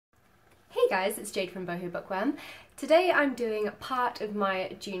Hey guys, it's Jade from Boho Bookworm. Today I'm doing part of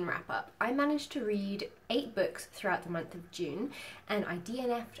my June wrap-up. I managed to read 8 books throughout the month of June and I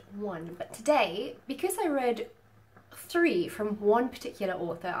DNF'd 1, but today, because I read 3 from one particular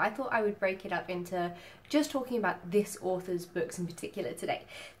author, I thought I would break it up into just talking about this author's books in particular today.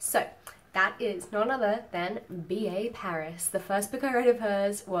 So, that is none other than B.A. Paris. The first book I read of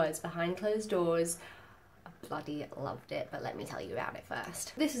hers was Behind Closed Doors. Bloody loved it, but let me tell you about it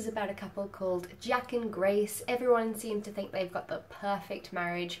first. This is about a couple called Jack and Grace. Everyone seems to think they've got the perfect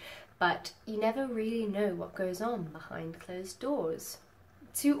marriage, but you never really know what goes on behind closed doors.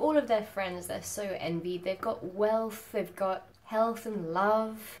 To all of their friends, they're so envied. They've got wealth, they've got health and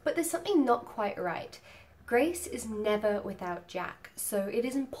love, but there's something not quite right. Grace is never without Jack, so it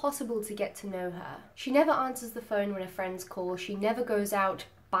is impossible to get to know her. She never answers the phone when her friends call, she never goes out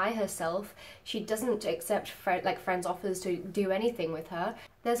by herself, she doesn't accept friends' offers to do anything with her.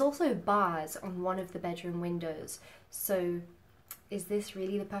 There's also bars on one of the bedroom windows, so is this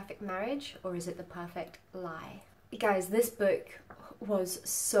really the perfect marriage or is it the perfect lie? Guys, this book was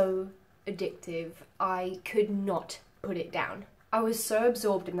so addictive, I could not put it down. I was so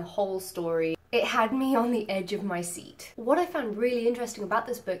absorbed in the whole story. It had me on the edge of my seat. What I found really interesting about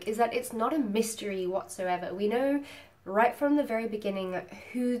this book is that it's not a mystery whatsoever. We know right from the very beginning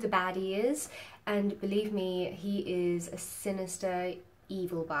who the baddie is, and believe me, he is a sinister,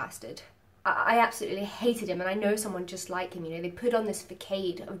 evil bastard. I absolutely hated him, and I know someone just like him. You know, they put on this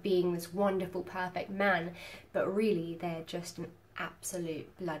facade of being this wonderful, perfect man, but really they're just an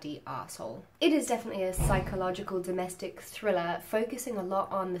absolute bloody arsehole. It is definitely a psychological domestic thriller, focusing a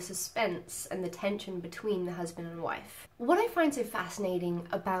lot on the suspense and the tension between the husband and wife. What I find so fascinating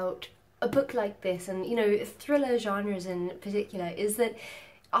about a book like this, and you know, thriller genres in particular, is that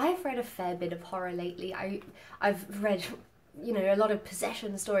I've read a fair bit of horror lately. I've read, you know, a lot of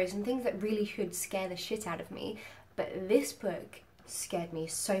possession stories and things that really should scare the shit out of me, but this book scared me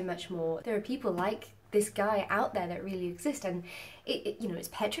so much more. There are people like this guy out there that really exist, and you know, it's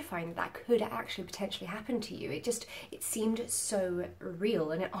petrifying that that could actually potentially happen to you. It seemed so real,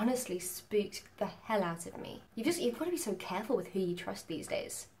 and it honestly spooked the hell out of me. You've got to be so careful with who you trust these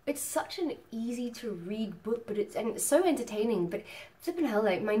days. It's such an easy to read book, but it's so entertaining, but flippin' hell,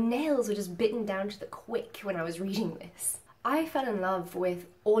 like, my nails were just bitten down to the quick when I was reading this. I fell in love with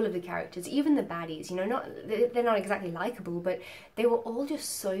all of the characters, even the baddies. You know, they're not exactly likable, but they were all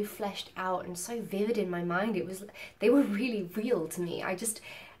just so fleshed out and so vivid in my mind. They were really real to me.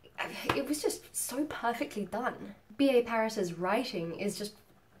 It was just so perfectly done. B.A. Paris's writing is just,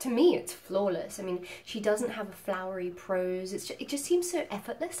 to me, it's flawless. I mean, she doesn't have a flowery prose. It just seems so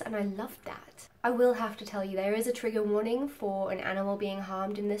effortless, and I loved that. I will have to tell you, there is a trigger warning for an animal being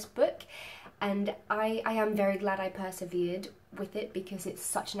harmed in this book, and I am very glad I persevered with it because it's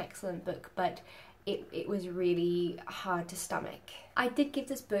such an excellent book, but it was really hard to stomach. I did give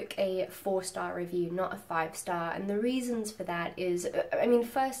this book a 4-star review, not a 5-star, and the reasons for that is, I mean,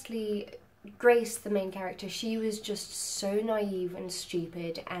 firstly, Grace, the main character, she was just so naive and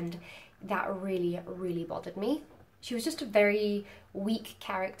stupid, and that really, really bothered me. She was just a very weak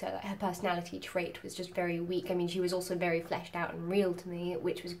character. Her personality trait was just very weak. I mean, she was also very fleshed out and real to me,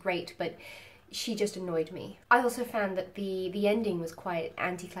 which was great, but she just annoyed me. I also found that the ending was quite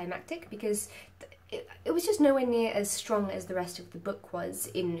anticlimactic because it was just nowhere near as strong as the rest of the book was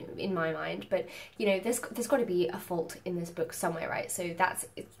in my mind. But you know, there's got to be a fault in this book somewhere, right? So that's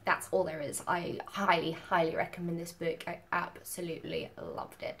all there is. I highly recommend this book. I absolutely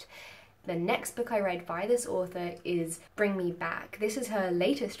loved it. The next book I read by this author is Bring Me Back. This is her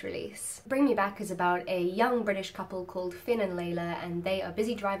latest release. Bring Me Back is about a young British couple called Finn and Layla, and they are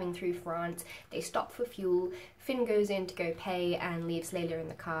busy driving through France. They stop for fuel. Finn goes in to go pay and leaves Layla in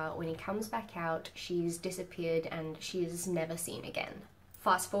the car. When he comes back out, she's disappeared and she is never seen again.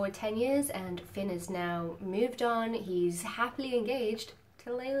 Fast forward 10 years and Finn is now moved on. He's happily engaged to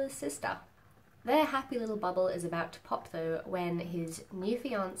Layla's sister. Their happy little bubble is about to pop though when his new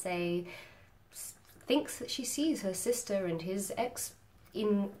fiancée thinks that she sees her sister and his ex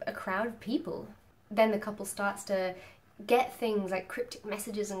in a crowd of people. Then the couple starts to get things like cryptic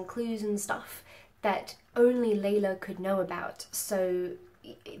messages and clues and stuff that only Layla could know about, so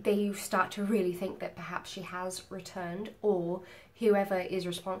they start to really think that perhaps she has returned, or whoever is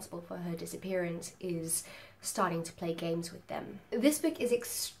responsible for her disappearance is starting to play games with them. This book is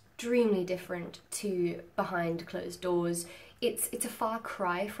extremely different to Behind Closed Doors. It's a far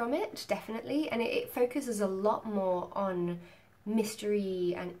cry from it, definitely, and it focuses a lot more on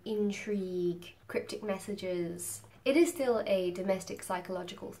mystery and intrigue, cryptic messages. It is still a domestic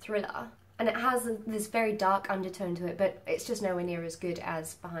psychological thriller, and it has this very dark undertone to it, but it's just nowhere near as good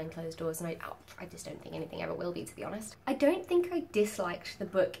as Behind Closed Doors, and I just don't think anything ever will be, to be honest. I don't think I disliked the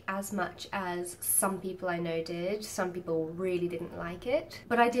book as much as some people I know did. Some people really didn't like it,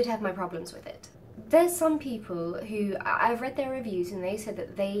 but I did have my problems with it. There's some people who, I've read their reviews and they said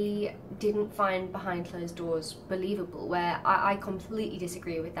that they didn't find Behind Closed Doors believable, where I completely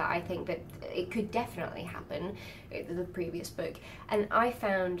disagree with that. I think that it could definitely happen, the previous book, and I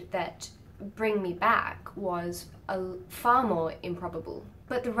found that Bring Me Back was far more improbable.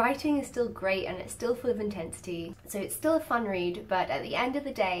 But the writing is still great and it's still full of intensity, so it's still a fun read, but at the end of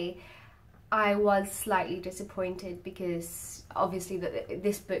the day, I was slightly disappointed because obviously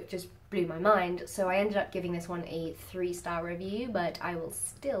this book just blew my mind, so I ended up giving this one a 3-star review, but I will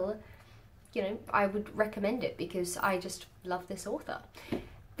still, you know, I would recommend it because I just love this author.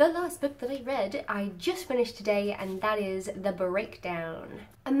 The last book that I read, I just finished today, and that is The Breakdown.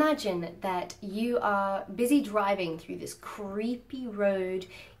 Imagine that you are busy driving through this creepy road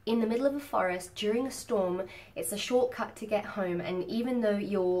in the middle of a forest during a storm. It's a shortcut to get home, and even though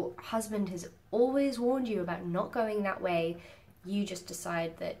your husband has always warned you about not going that way, you just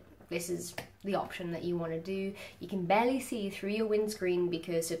decide that this is the option that you want to do. You can barely see through your windscreen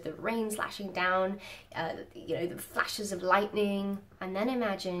because of the rain slashing down, you know, the flashes of lightning, and then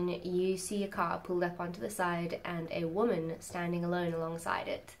imagine you see a car pulled up onto the side and a woman standing alone alongside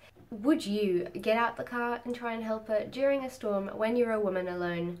it. Would you get out the car and try and help her during a storm when you're a woman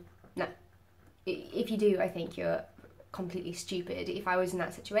alone? No. If you do, I think you're completely stupid. If I was in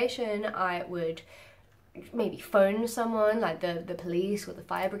that situation, I would maybe phone someone, like the police or the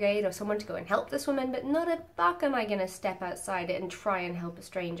fire brigade or someone, to go and help this woman, but not a fuck am I gonna step outside it and try and help a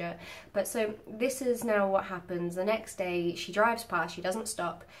stranger. But so this is now what happens. The next day she drives past, she doesn't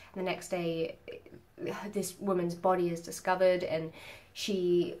stop, and the next day this woman's body is discovered, and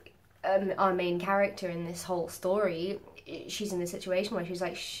she, our main character in this whole story, she's in this situation where she's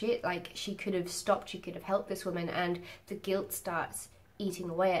like, shit, like she could have stopped, she could have helped this woman, and the guilt starts eating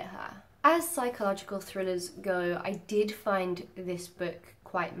away at her. As psychological thrillers go, I did find this book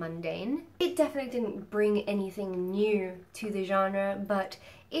quite mundane. It definitely didn't bring anything new to the genre, but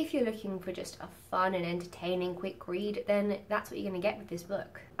if you're looking for just a fun and entertaining quick read, then that's what you're gonna get with this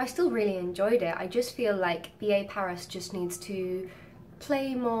book. I still really enjoyed it. I just feel like B.A. Paris just needs to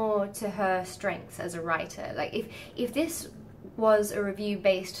play more to her strengths as a writer. Like if this was a review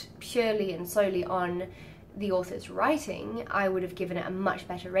based purely and solely on the author's writing, I would have given it a much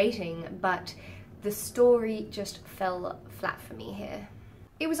better rating, but the story just fell flat for me here.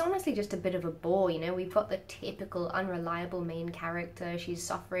 It was honestly just a bit of a bore, you know. We've got the typical unreliable main character. She's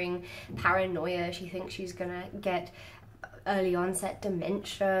suffering paranoia. She thinks she's gonna get early onset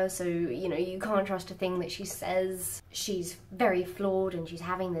dementia, so you know, you can't trust a thing that she says. She's very flawed and she's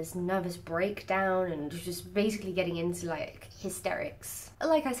having this nervous breakdown and just basically getting into like hysterics.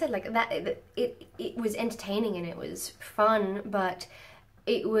 Like I said, like that, it was entertaining and it was fun, but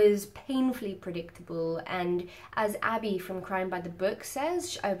it was painfully predictable. And as Abby from Crime by the Book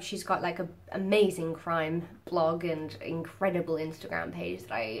says, she's got like an amazing crime blog and incredible Instagram page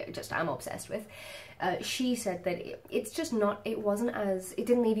that I just am obsessed with. She said that it's just not, it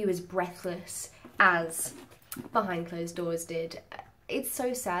didn't leave you as breathless as Behind Closed Doors did. It's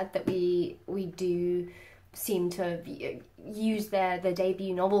so sad that we do seem to use their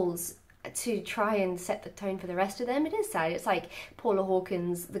debut novels to try and set the tone for the rest of them. It is sad. It's like Paula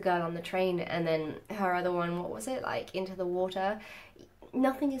Hawkins' The Girl on the Train, and then her other one, what was it, like Into the Water.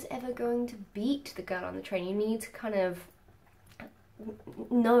 Nothing is ever going to beat The Girl on the Train. You need to kind of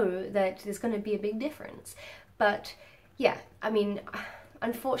know that there's going to be a big difference. But yeah, I mean,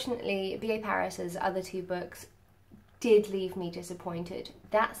 unfortunately B.A. Paris's other 2 books did leave me disappointed.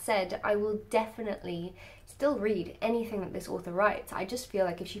 That said, I will definitely still read anything that this author writes. I just feel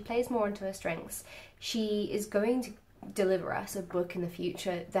like if she plays more into her strengths, she is going to deliver us a book in the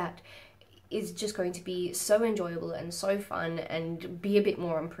future that is just going to be so enjoyable and so fun and be a bit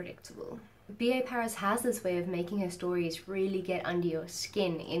more unpredictable. B.A. Paris has this way of making her stories really get under your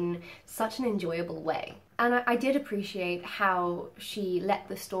skin in such an enjoyable way. And I did appreciate how she let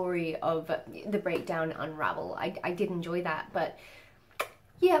the story of The Breakdown unravel. I did enjoy that, but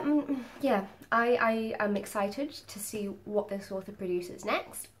yeah, I am excited to see what this author produces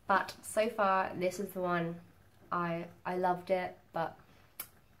next, but so far this is the one. I loved it, but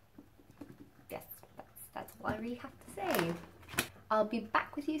yes, that's all I really have to say. I'll be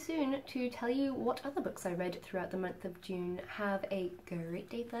back with you soon to tell you what other books I read throughout the month of June. Have a great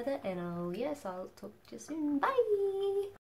day further, and I'll talk to you soon. Bye!